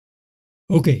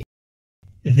Okay,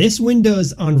 this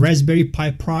Windows on Raspberry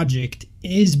Pi project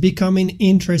is becoming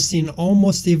interesting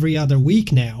almost every other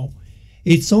week now.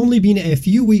 It's only been a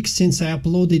few weeks since I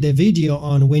uploaded a video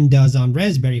on Windows on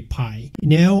Raspberry Pi.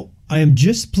 Now, I am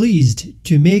just pleased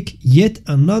to make yet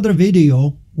another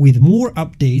video with more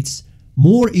updates,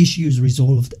 more issues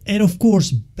resolved, and of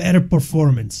course, better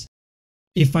performance.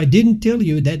 If I didn't tell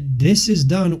you that this is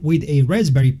done with a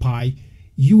Raspberry Pi,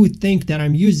 you would think that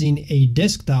I'm using a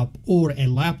desktop or a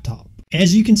laptop.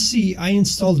 As you can see, I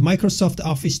installed Microsoft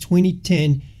Office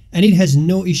 2010 and it has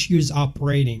no issues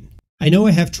operating. I know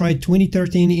I have tried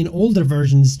 2013 in older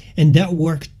versions and that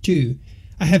worked too.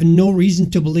 I have no reason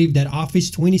to believe that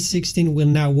Office 2016 will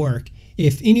not work.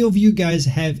 If any of you guys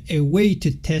have a way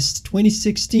to test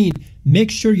 2016,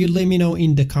 make sure you let me know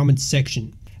in the comments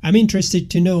section. I'm interested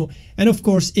to know, and of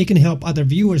course it can help other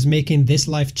viewers making this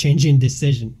life-changing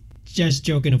decision. Just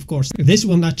joking, of course. This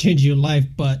will not change your life,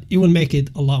 but it will make it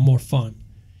a lot more fun.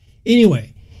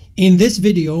 Anyway, in this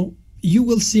video, you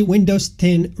will see Windows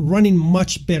 10 running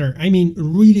much better. I mean,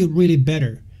 really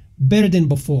better. Better than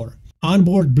before.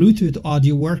 Onboard Bluetooth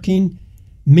audio working.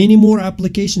 Many more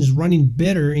applications running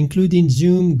better, including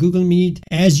Zoom, Google Meet,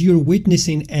 as you're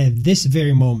witnessing at this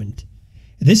very moment.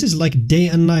 This is like day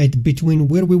and night between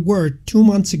where we were 2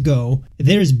 months ago.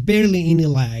 There's barely any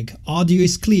lag. Audio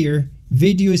is clear.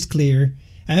 Video is clear.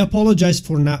 I apologize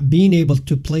for not being able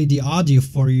to play the audio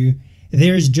for you.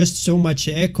 There is just so much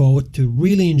echo to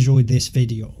really enjoy this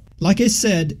video. Like I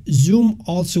said, Zoom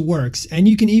also works and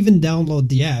you can even download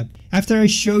the app. After I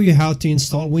show you how to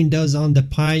install Windows on the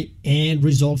Pi and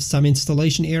resolve some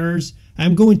installation errors,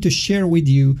 I'm going to share with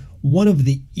you one of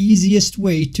the easiest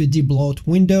way to debloat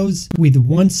Windows with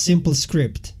one simple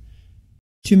script.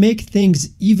 To make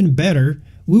things even better,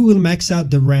 we will max out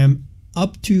the RAM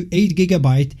up to 8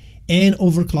 GB and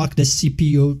overclock the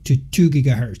CPU to 2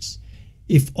 GHz.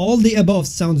 If all the above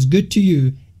sounds good to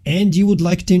you and you would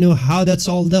like to know how that's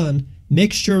all done,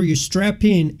 make sure you strap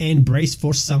in and brace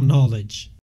for some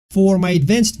knowledge. For my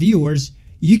advanced viewers,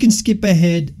 you can skip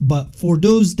ahead, but for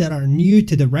those that are new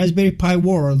to the Raspberry Pi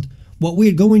world, what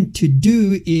we're going to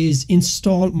do is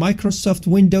install Microsoft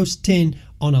Windows 10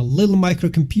 on a little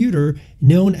microcomputer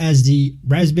known as the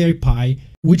Raspberry Pi,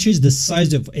 which is the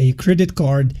size of a credit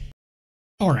card.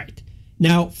 Alright,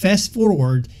 now fast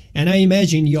forward, and I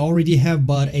imagine you already have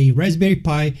bought a Raspberry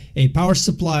Pi, a power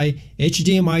supply,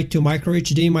 HDMI to micro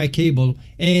HDMI cable,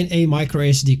 and a micro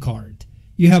SD card.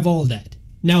 You have all that.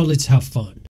 Now let's have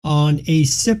fun. On a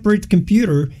separate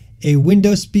computer, a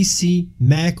Windows PC,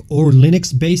 Mac, or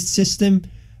Linux based system,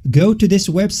 go to this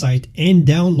website and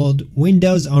download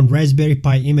Windows on Raspberry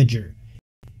Pi Imager.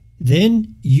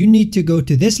 Then you need to go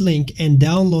to this link and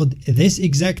download this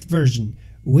exact version,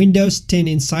 Windows 10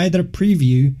 Insider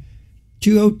Preview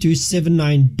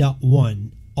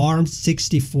 202.79.1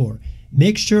 ARM64.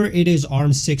 Make sure it is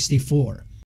ARM64.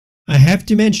 I have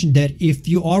to mention that if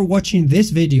you are watching this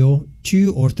video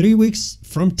 2 or 3 weeks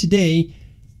from today,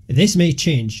 this may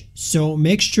change, so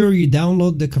make sure you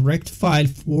download the correct file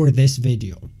for this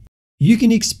video. You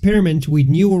can experiment with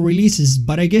newer releases,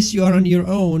 but I guess you are on your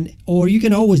own, or you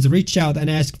can always reach out and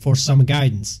ask for some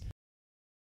guidance.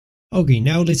 Okay,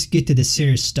 now let's get to the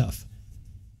serious stuff.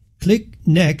 Click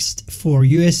Next for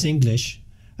US English.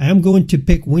 I am going to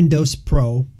pick Windows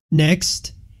Pro.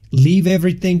 Next, leave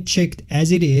everything checked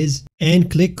as it is and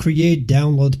click Create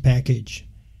Download Package.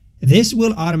 This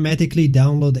will automatically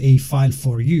download a file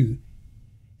for you.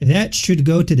 That should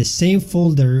go to the same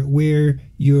folder where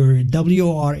your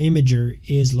WOR imager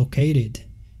is located.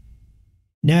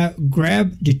 Now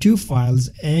grab the two files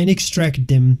and extract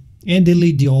them and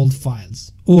delete the old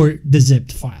files or the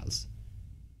zipped files.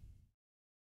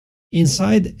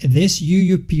 Inside this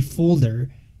UUP folder,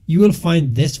 you will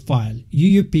find this file,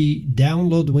 UUP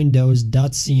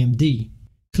downloadwindows.cmd.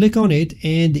 Click on it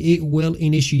and it will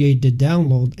initiate the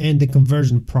download and the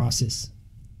conversion process.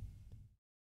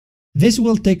 This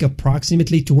will take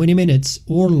approximately 20 minutes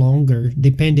or longer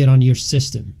depending on your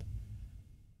system.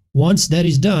 Once that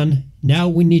is done, now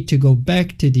we need to go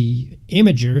back to the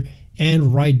imager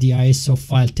and write the ISO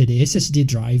file to the SSD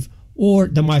drive or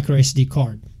the micro SD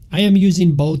card. I am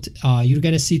using both. You're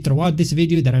gonna see throughout this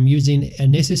video that I'm using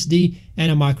an SSD and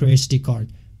a micro SD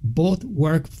card. Both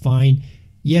work fine.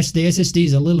 Yes, the SSD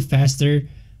is a little faster,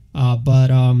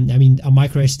 but I mean a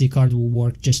micro SD card will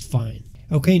work just fine.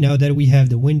 Okay, now that we have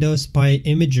the Windows Pi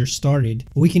imager started,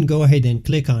 we can go ahead and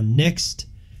click on Next,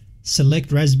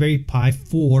 select Raspberry Pi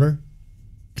 4,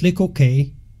 click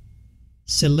OK,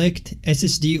 select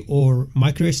SSD or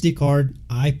micro SD card.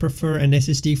 I prefer an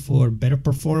SSD for better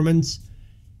performance.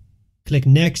 Click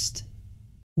Next.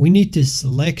 We need to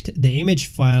select the image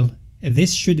file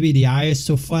This should be the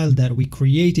ISO file that we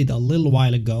created a little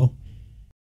while ago.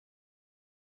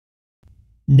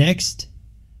 Next,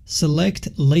 select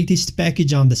latest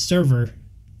package on the server.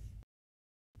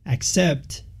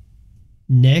 Accept.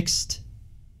 Next.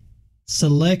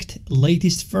 Select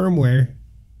latest firmware.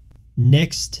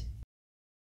 Next.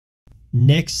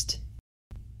 Next.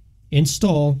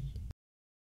 Install.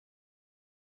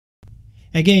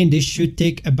 Again, this should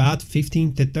take about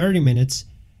 15 to 30 minutes.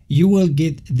 You will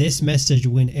get this message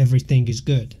when everything is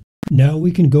good. Now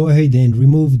we can go ahead and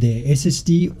remove the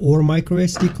SSD or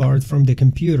microSD card from the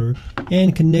computer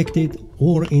and connect it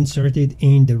or insert it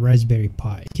in the Raspberry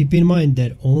Pi. Keep in mind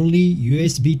that only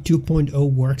USB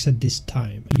 2.0 works at this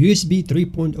time. USB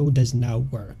 3.0 does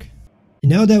not work.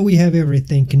 Now that we have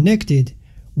everything connected,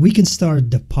 we can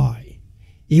start the Pi.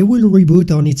 It will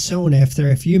reboot on its own after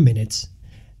a few minutes.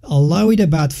 Allow it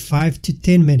about 5 to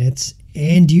 10 minutes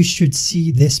and you should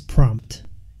see this prompt.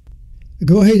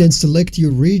 Go ahead and select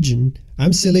your region.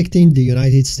 I'm selecting the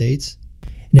United States.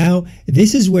 Now,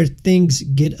 this is where things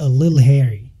get a little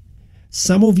hairy.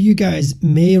 Some of you guys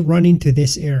may run into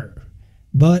this error,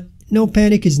 but no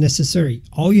panic is necessary.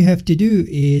 All you have to do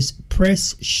is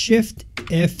press Shift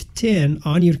F10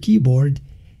 on your keyboard.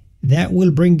 That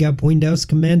will bring up Windows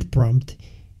command prompt.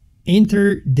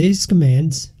 Enter these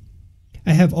commands.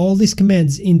 I have all these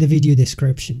commands in the video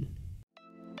description.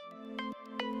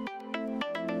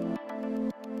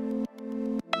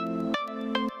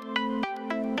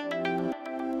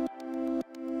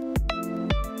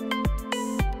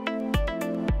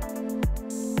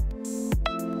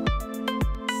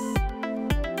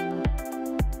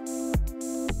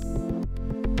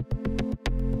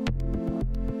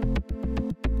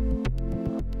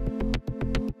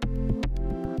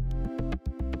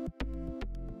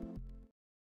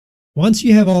 Once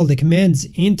you have all the commands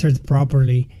entered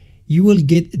properly, you will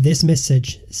get this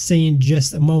message saying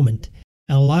just a moment.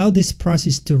 Allow this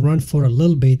process to run for a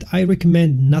little bit. I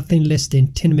recommend nothing less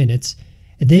than 10 minutes.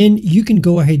 Then you can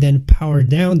go ahead and power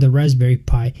down the Raspberry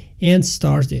Pi and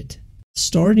start it.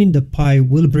 Starting the Pi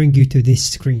will bring you to this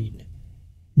screen.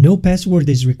 No password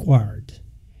is required.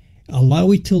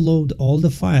 Allow it to load all the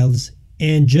files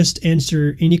and just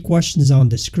answer any questions on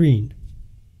the screen.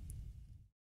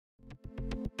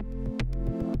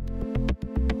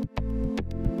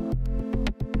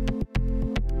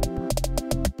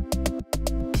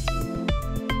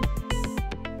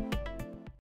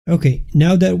 Okay,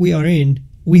 now that we are in,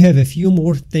 we have a few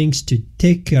more things to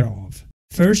take care of.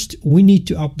 First, we need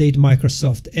to update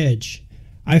Microsoft Edge.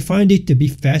 I find it to be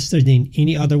faster than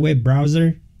any other web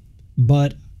browser,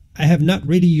 but I have not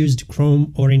really used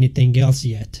Chrome or anything else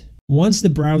yet. Once the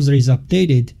browser is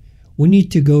updated, we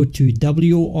need to go to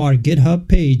WR GitHub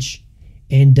page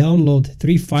and download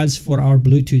 3 files for our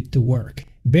Bluetooth to work.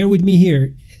 Bear with me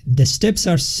here, the steps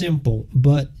are simple,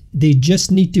 but they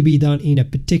just need to be done in a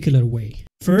particular way.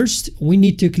 First, we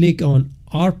need to click on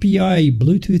RPI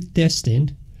Bluetooth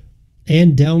testing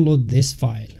and download this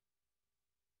file.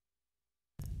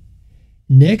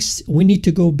 Next, we need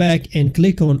to go back and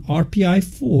click on RPI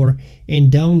 4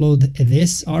 and download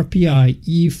this RPI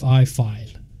EFI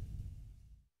file.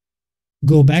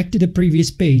 Go back to the previous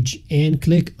page and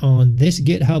click on this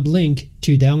GitHub link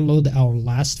to download our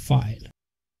last file.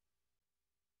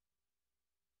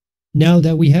 Now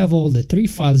that we have all the 3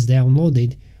 files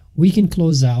downloaded, we can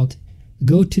close out,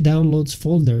 go to Downloads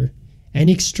folder, and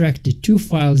extract the 2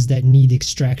 files that need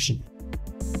extraction.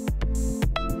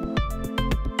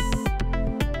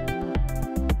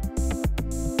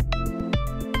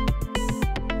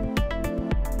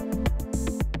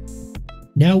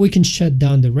 Now we can shut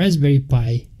down the Raspberry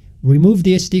Pi, remove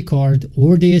the SD card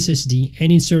or the SSD,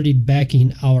 and insert it back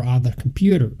in our other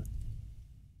computer.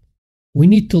 We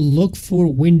need to look for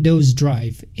Windows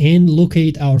Drive and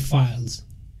locate our files.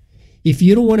 If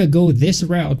you don't want to go this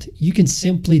route, you can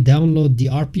simply download the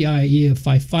RPI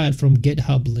EFI file from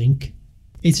GitHub link.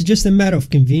 It's just a matter of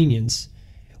convenience.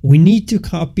 We need to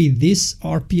copy this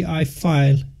RPI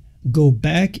file, go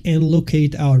back and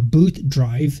locate our boot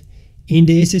drive in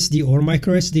the SSD or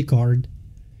microSD card.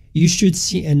 You should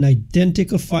see an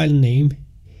identical file name,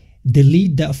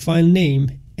 delete that file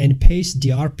name, and paste the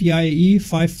RPI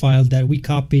EFI file that we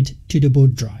copied to the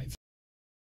boot drive.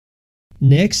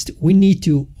 Next, we need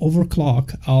to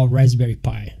overclock our Raspberry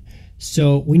Pi.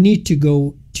 So we need to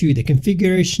go to the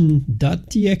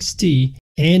configuration.txt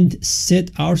and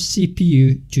set our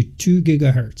CPU to 2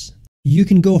 GHz. You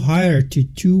can go higher to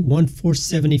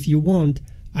 2147 if you want.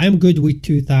 I am good with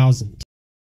 2000.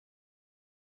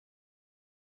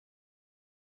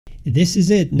 This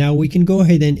is it. Now we can go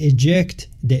ahead and eject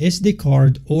the SD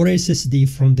card or SSD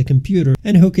from the computer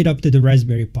and hook it up to the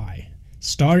Raspberry Pi.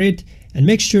 Start it and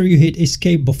make sure you hit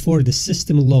escape before the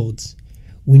system loads.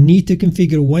 We need to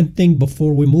configure one thing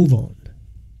before we move on.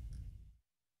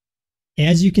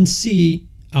 As you can see,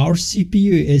 our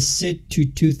CPU is set to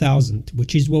 2000,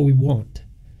 which is what we want.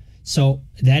 So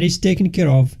that is taken care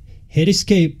of. Hit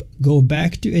escape, go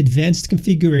back to advanced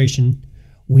configuration.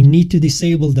 We need to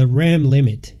disable the RAM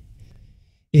limit.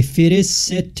 If it is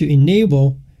set to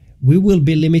enable, we will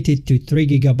be limited to 3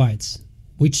 GB,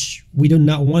 which we do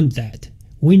not want that.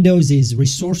 Windows is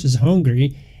resources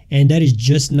hungry and that is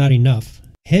just not enough.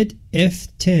 Hit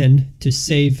F10 to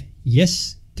save,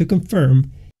 yes to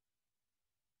confirm,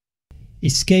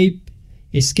 escape,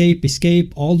 escape,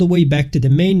 escape all the way back to the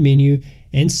main menu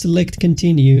and select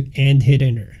continue and hit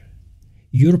enter.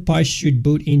 Your Pi should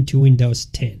boot into Windows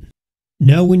 10.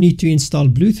 Now we need to install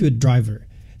Bluetooth driver.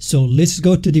 So let's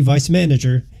go to device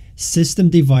manager, system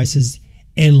devices,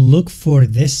 and look for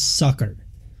this sucker.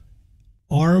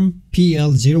 ARM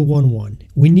PL011.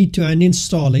 We need to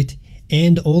uninstall it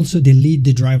and also delete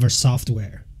the driver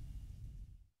software.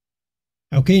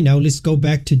 Okay, now let's go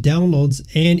back to downloads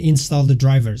and install the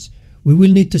drivers. We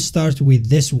will need to start with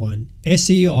this one,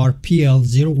 SAR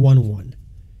PL011.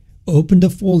 Open the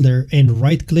folder and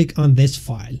right click on this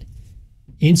file.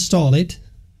 Install it.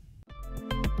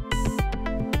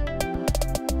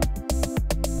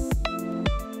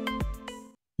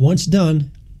 Once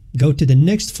done, go to the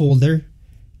next folder,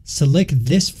 select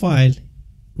this file,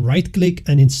 right click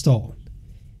and install.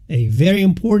 A very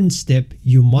important step,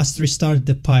 you must restart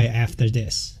the Pi after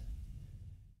this.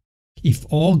 If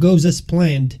all goes as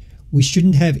planned, we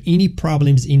shouldn't have any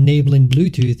problems enabling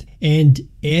Bluetooth and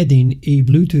adding a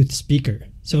Bluetooth speaker.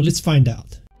 So let's find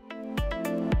out.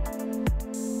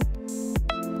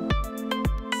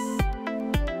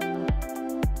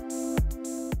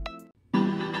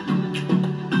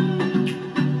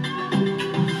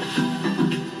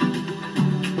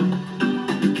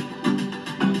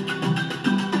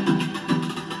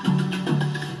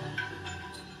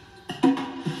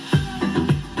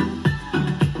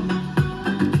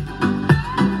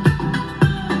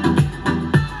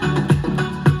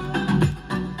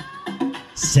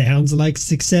 Sounds like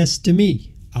success to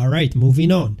me. Alright,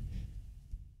 moving on.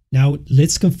 Now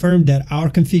let's confirm that our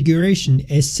configuration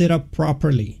is set up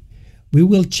properly. We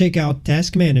will check out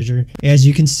Task Manager. As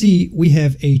you can see, we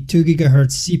have a 2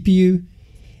 GHz CPU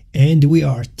and we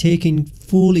are taking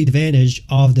full advantage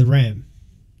of the RAM.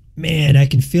 Man, I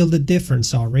can feel the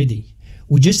difference already.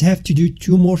 We just have to do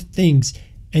 2 more things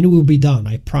and we'll be done,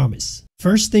 I promise.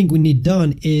 First thing we need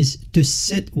done is to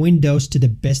set Windows to the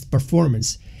best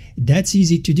performance. That's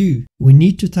easy to do. We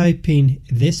need to type in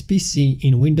this PC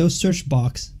in Windows search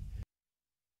box,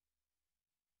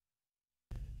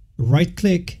 right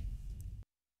click,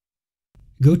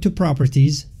 go to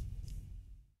properties,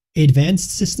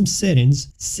 advanced system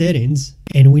settings,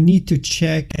 and we need to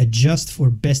check adjust for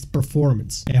best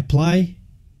performance. Apply.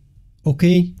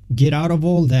 Okay, get out of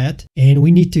all that and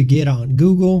we need to get on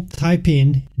Google, type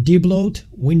in debloat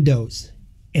Windows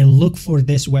and look for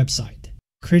this website.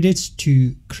 Credits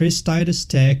to Chris Titus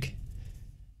Tech.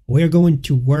 We're going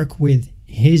to work with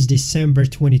his December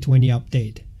 2020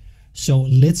 update. So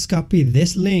let's copy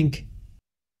this link,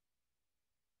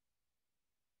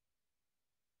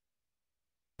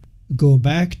 go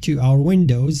back to our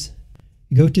Windows,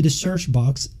 go to the search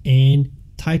box and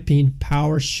type in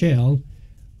PowerShell,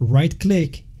 right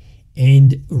click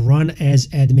and run as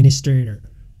administrator.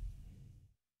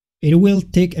 It will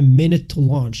take a minute to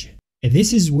launch.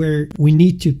 This is where we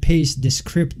need to paste the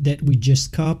script that we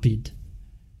just copied.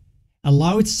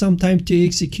 Allow it some time to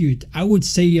execute. I would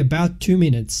say about 2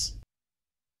 minutes.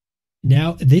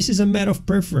 Now this is a matter of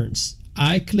preference.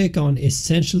 I click on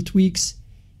Essential Tweaks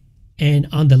and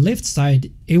on the left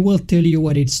side it will tell you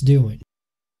what it's doing.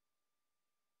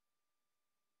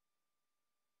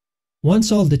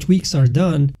 Once all the tweaks are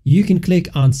done, you can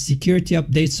click on Security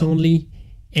Updates Only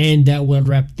and that will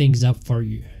wrap things up for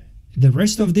you. The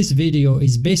rest of this video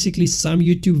is basically some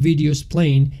YouTube videos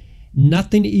playing.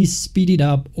 Nothing is speeded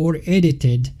up or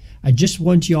edited. I just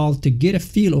want you all to get a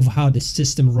feel of how the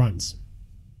system runs.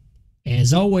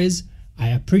 As always, I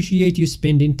appreciate you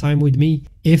spending time with me.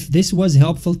 If this was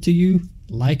helpful to you,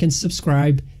 like and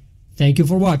subscribe. Thank you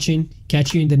for watching.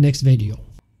 Catch you in the next video.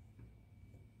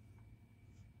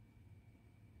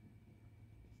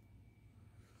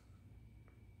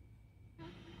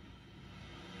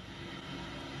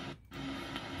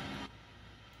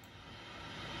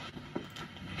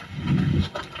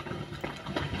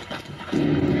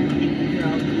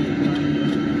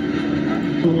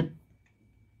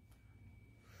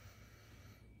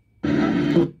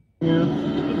 Ja.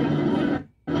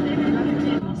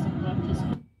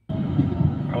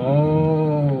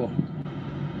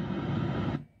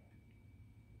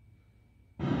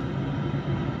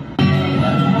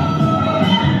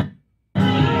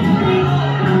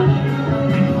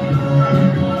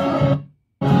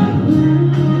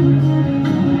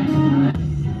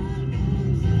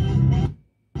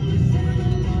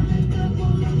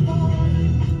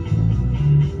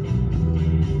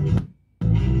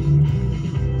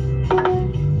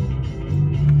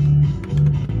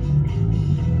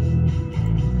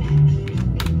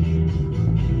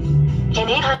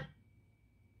 800.